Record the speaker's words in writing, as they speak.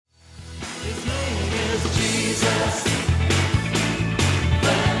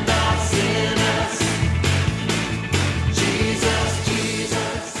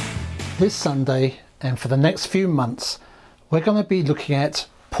This Sunday and for the next few months, we're going to be looking at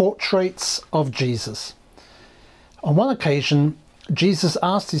portraits of Jesus. On one occasion, Jesus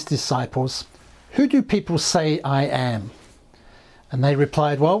asked his disciples, "Who do people say I am?" And they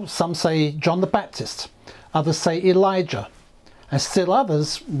replied, "Well, some say John the Baptist, others say Elijah, and still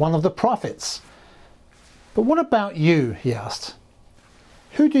others, one of the prophets. But what about you?" he asked.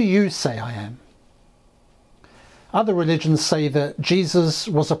 "Who do you say I am?" Other religions say that Jesus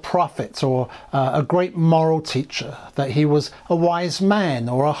was a prophet or a great moral teacher, that he was a wise man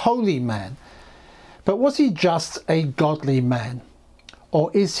or a holy man. But was he just a godly man?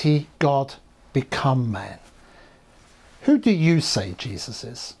 Or is he God become man? Who do you say Jesus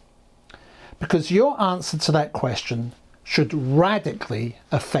is? Because your answer to that question should radically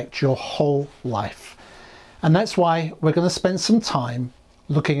affect your whole life. And that's why we're going to spend some time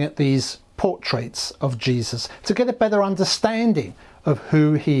looking at these portraits of Jesus to get a better understanding of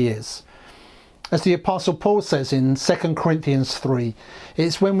who he is. As the Apostle Paul says in 2 Corinthians 3,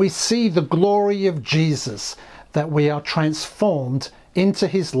 it's when we see the glory of Jesus that we are transformed into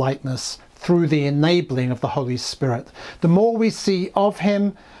his likeness through the enabling of the Holy Spirit. The more we see of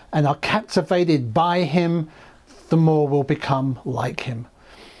him and are captivated by him, the more we'll become like him.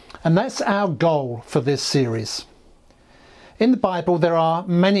 And that's our goal for this series. In the Bible, there are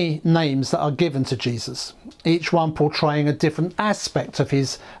many names that are given to Jesus, each one portraying a different aspect of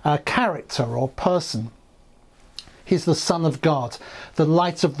his character or person. He's the Son of God, the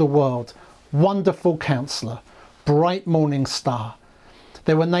light of the world, wonderful counselor, bright morning star.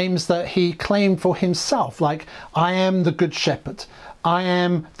 There were names that he claimed for himself, like, "I am the good shepherd, I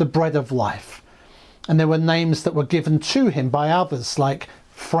am the bread of life." And there were names that were given to him by others, like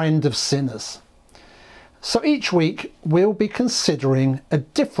friend of sinners. So each week we'll be considering a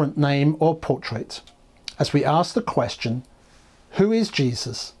different name or portrait as we ask the question, who is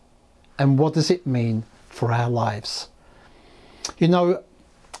Jesus and what does it mean for our lives? You know,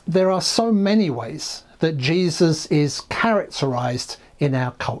 there are so many ways that Jesus is characterized in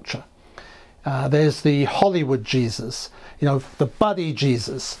our culture. There's the Hollywood Jesus, the buddy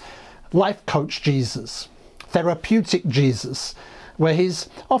Jesus, life coach Jesus, therapeutic Jesus, where he's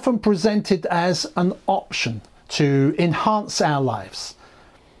often presented as an option to enhance our lives.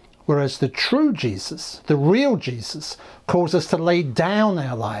 Whereas the true Jesus, the real Jesus, calls us to lay down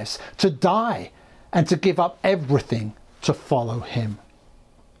our lives, to die, and to give up everything to follow him.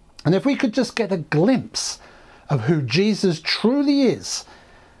 And if we could just get a glimpse of who Jesus truly is,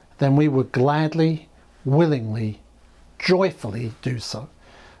 then we would gladly, willingly, joyfully do so,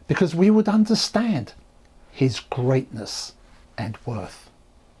 because we would understand his greatness and worth.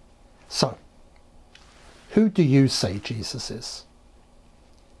 So, who do you say Jesus is?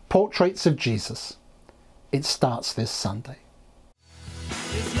 Portraits of Jesus. It starts this Sunday.